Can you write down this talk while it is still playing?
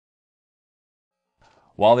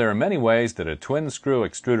While there are many ways that a twin-screw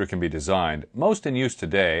extruder can be designed, most in use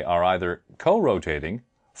today are either co-rotating,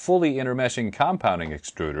 fully intermeshing compounding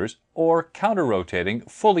extruders, or counter-rotating,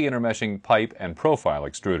 fully intermeshing pipe and profile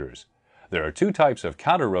extruders. There are two types of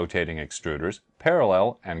counter-rotating extruders,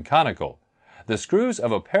 parallel and conical. The screws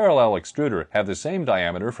of a parallel extruder have the same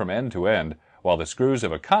diameter from end to end, while the screws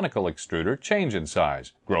of a conical extruder change in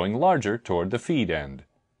size, growing larger toward the feed end.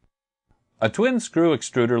 A twin-screw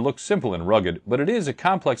extruder looks simple and rugged, but it is a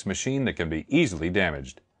complex machine that can be easily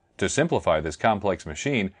damaged. To simplify this complex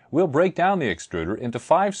machine, we'll break down the extruder into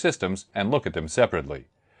 5 systems and look at them separately.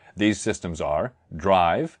 These systems are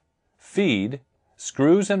drive, feed,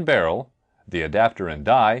 screws and barrel, the adapter and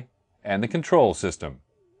die, and the control system.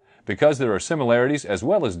 Because there are similarities as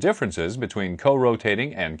well as differences between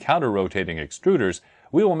co-rotating and counter-rotating extruders,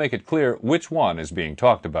 we will make it clear which one is being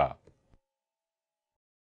talked about.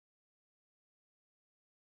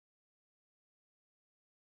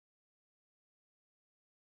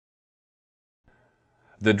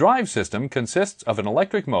 The drive system consists of an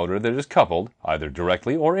electric motor that is coupled, either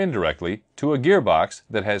directly or indirectly, to a gearbox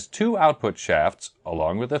that has 2 output shafts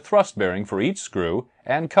along with a thrust bearing for each screw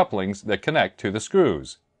and couplings that connect to the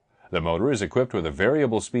screws. The motor is equipped with a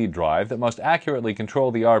variable speed drive that must accurately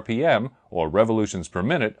control the RPM, or revolutions per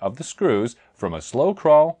minute, of the screws from a slow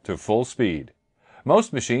crawl to full speed.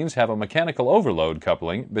 Most machines have a mechanical overload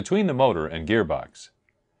coupling between the motor and gearbox.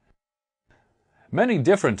 Many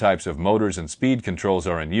different types of motors and speed controls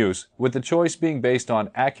are in use, with the choice being based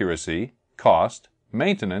on accuracy, cost,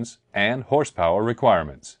 maintenance, and horsepower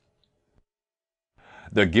requirements.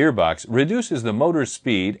 The gearbox reduces the motor's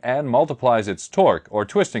speed and multiplies its torque or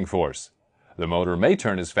twisting force. The motor may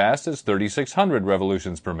turn as fast as 3,600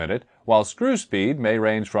 revolutions per minute, while screw speed may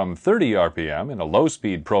range from 30 RPM in a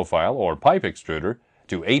low-speed profile or pipe extruder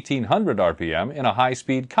to 1,800 RPM in a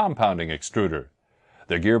high-speed compounding extruder.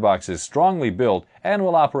 The gearbox is strongly built and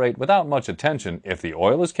will operate without much attention if the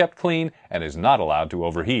oil is kept clean and is not allowed to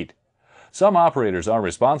overheat. Some operators are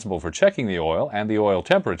responsible for checking the oil and the oil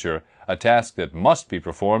temperature, a task that must be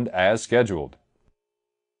performed as scheduled.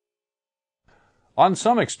 On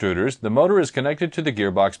some extruders, the motor is connected to the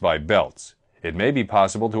gearbox by belts. It may be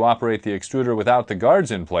possible to operate the extruder without the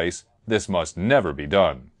guards in place. This must never be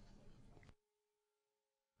done.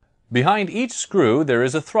 Behind each screw there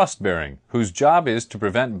is a thrust bearing, whose job is to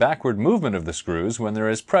prevent backward movement of the screws when there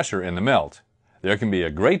is pressure in the melt. There can be a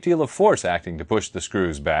great deal of force acting to push the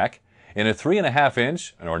screws back. In a 3.5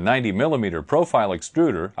 inch or 90 millimeter profile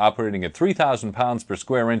extruder operating at 3,000 pounds per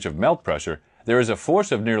square inch of melt pressure, there is a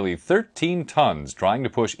force of nearly 13 tons trying to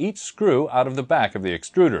push each screw out of the back of the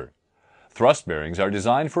extruder. Thrust bearings are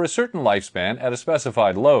designed for a certain lifespan at a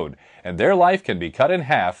specified load, and their life can be cut in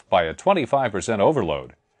half by a 25%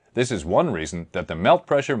 overload. This is one reason that the melt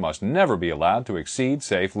pressure must never be allowed to exceed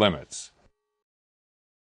safe limits.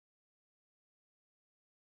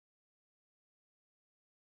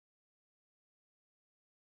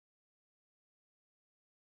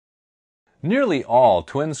 Nearly all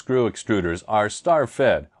twin-screw extruders are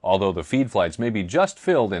star-fed, although the feed flights may be just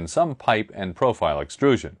filled in some pipe and profile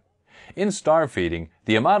extrusion. In star feeding,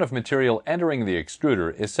 the amount of material entering the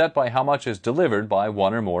extruder is set by how much is delivered by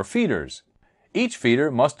one or more feeders. Each feeder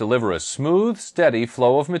must deliver a smooth, steady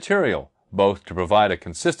flow of material, both to provide a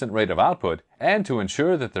consistent rate of output and to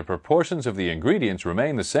ensure that the proportions of the ingredients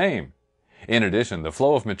remain the same. In addition, the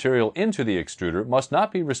flow of material into the extruder must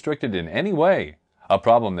not be restricted in any way, a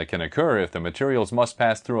problem that can occur if the materials must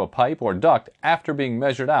pass through a pipe or duct after being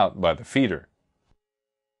measured out by the feeder.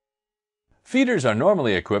 Feeders are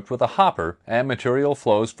normally equipped with a hopper, and material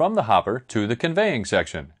flows from the hopper to the conveying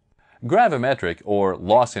section. Gravimetric or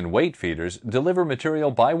loss-in-weight feeders deliver material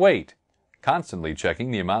by weight, constantly checking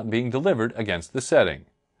the amount being delivered against the setting.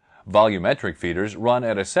 Volumetric feeders run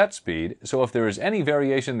at a set speed, so if there is any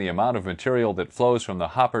variation in the amount of material that flows from the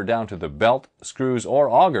hopper down to the belt, screws, or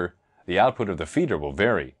auger, the output of the feeder will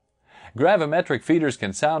vary. Gravimetric feeders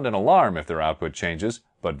can sound an alarm if their output changes,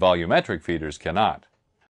 but volumetric feeders cannot.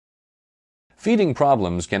 Feeding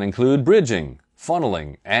problems can include bridging,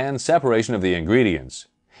 funneling, and separation of the ingredients.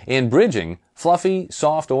 In bridging, fluffy,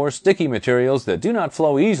 soft, or sticky materials that do not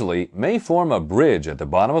flow easily may form a bridge at the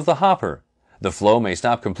bottom of the hopper. The flow may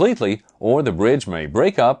stop completely, or the bridge may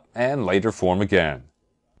break up and later form again.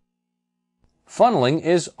 Funneling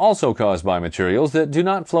is also caused by materials that do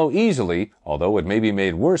not flow easily, although it may be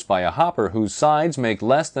made worse by a hopper whose sides make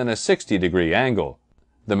less than a 60-degree angle.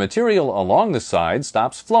 The material along the side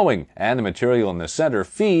stops flowing, and the material in the center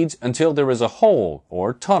feeds until there is a hole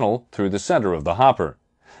or tunnel through the center of the hopper.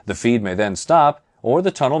 The feed may then stop, or the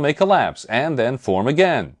tunnel may collapse and then form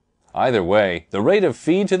again. Either way, the rate of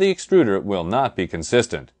feed to the extruder will not be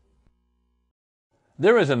consistent.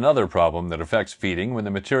 There is another problem that affects feeding when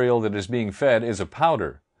the material that is being fed is a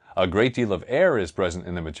powder. A great deal of air is present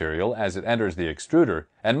in the material as it enters the extruder,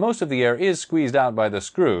 and most of the air is squeezed out by the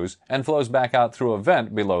screws and flows back out through a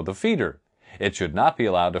vent below the feeder. It should not be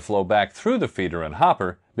allowed to flow back through the feeder and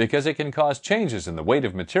hopper because it can cause changes in the weight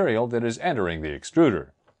of material that is entering the extruder.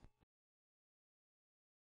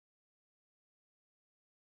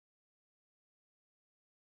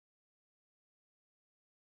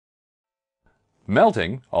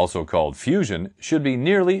 Melting, also called fusion, should be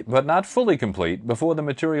nearly but not fully complete before the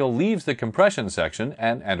material leaves the compression section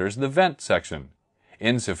and enters the vent section.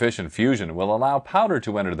 Insufficient fusion will allow powder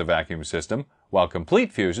to enter the vacuum system, while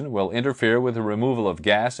complete fusion will interfere with the removal of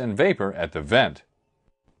gas and vapor at the vent.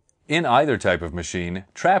 In either type of machine,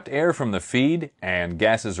 trapped air from the feed and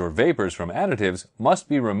gases or vapors from additives must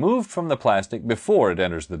be removed from the plastic before it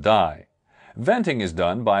enters the die. Venting is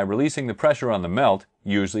done by releasing the pressure on the melt,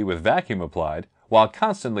 usually with vacuum applied, while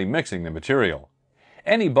constantly mixing the material.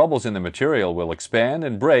 Any bubbles in the material will expand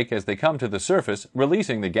and break as they come to the surface,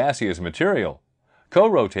 releasing the gaseous material.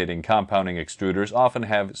 Co-rotating compounding extruders often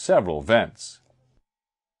have several vents.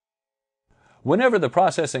 Whenever the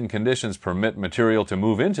processing conditions permit material to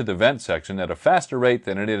move into the vent section at a faster rate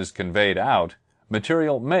than it is conveyed out,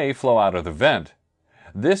 material may flow out of the vent.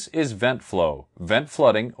 This is vent flow, vent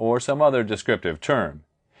flooding, or some other descriptive term.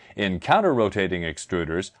 In counter-rotating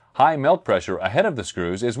extruders, high melt pressure ahead of the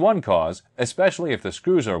screws is one cause, especially if the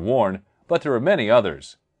screws are worn, but there are many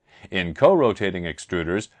others. In co-rotating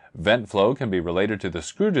extruders, vent flow can be related to the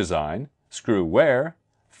screw design, screw wear,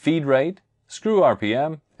 feed rate, screw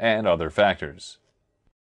RPM, and other factors.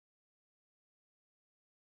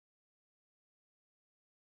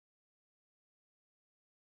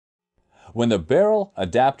 When the barrel,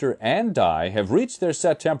 adapter, and die have reached their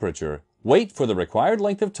set temperature, wait for the required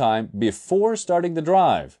length of time before starting the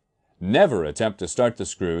drive. Never attempt to start the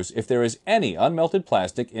screws if there is any unmelted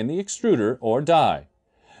plastic in the extruder or die.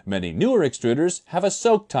 Many newer extruders have a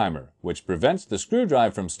soak timer, which prevents the screw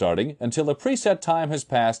drive from starting until a preset time has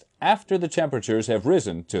passed after the temperatures have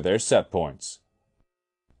risen to their set points.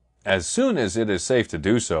 As soon as it is safe to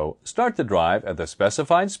do so, start the drive at the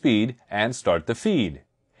specified speed and start the feed.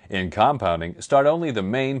 In compounding, start only the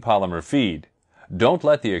main polymer feed. Don't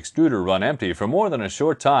let the extruder run empty for more than a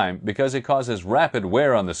short time because it causes rapid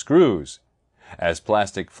wear on the screws. As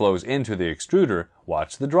plastic flows into the extruder,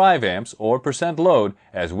 watch the drive amps or percent load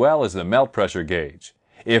as well as the melt pressure gauge.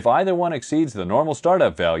 If either one exceeds the normal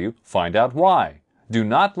startup value, find out why. Do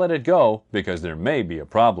not let it go because there may be a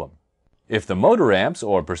problem. If the motor amps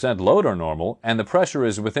or percent load are normal and the pressure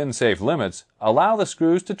is within safe limits, allow the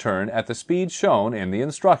screws to turn at the speed shown in the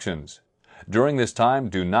instructions. During this time,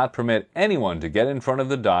 do not permit anyone to get in front of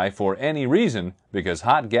the die for any reason because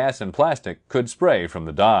hot gas and plastic could spray from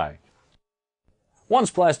the die. Once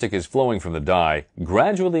plastic is flowing from the die,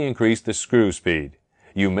 gradually increase the screw speed.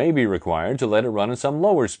 You may be required to let it run at some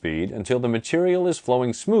lower speed until the material is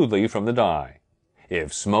flowing smoothly from the die.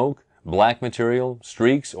 If smoke, black material,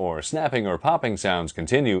 streaks, or snapping or popping sounds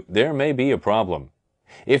continue, there may be a problem.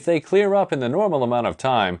 If they clear up in the normal amount of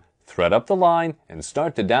time, thread up the line and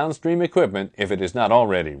start the downstream equipment if it is not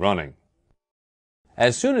already running.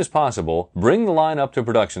 As soon as possible, bring the line up to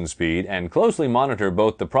production speed and closely monitor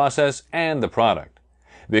both the process and the product.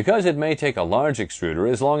 Because it may take a large extruder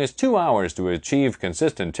as long as 2 hours to achieve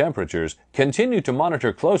consistent temperatures, continue to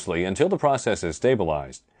monitor closely until the process is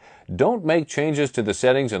stabilized. Don't make changes to the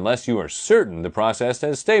settings unless you are certain the process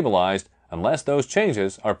has stabilized, unless those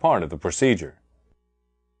changes are part of the procedure.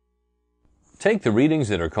 Take the readings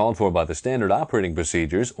that are called for by the standard operating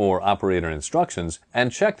procedures or operator instructions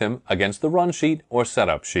and check them against the run sheet or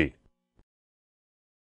setup sheet.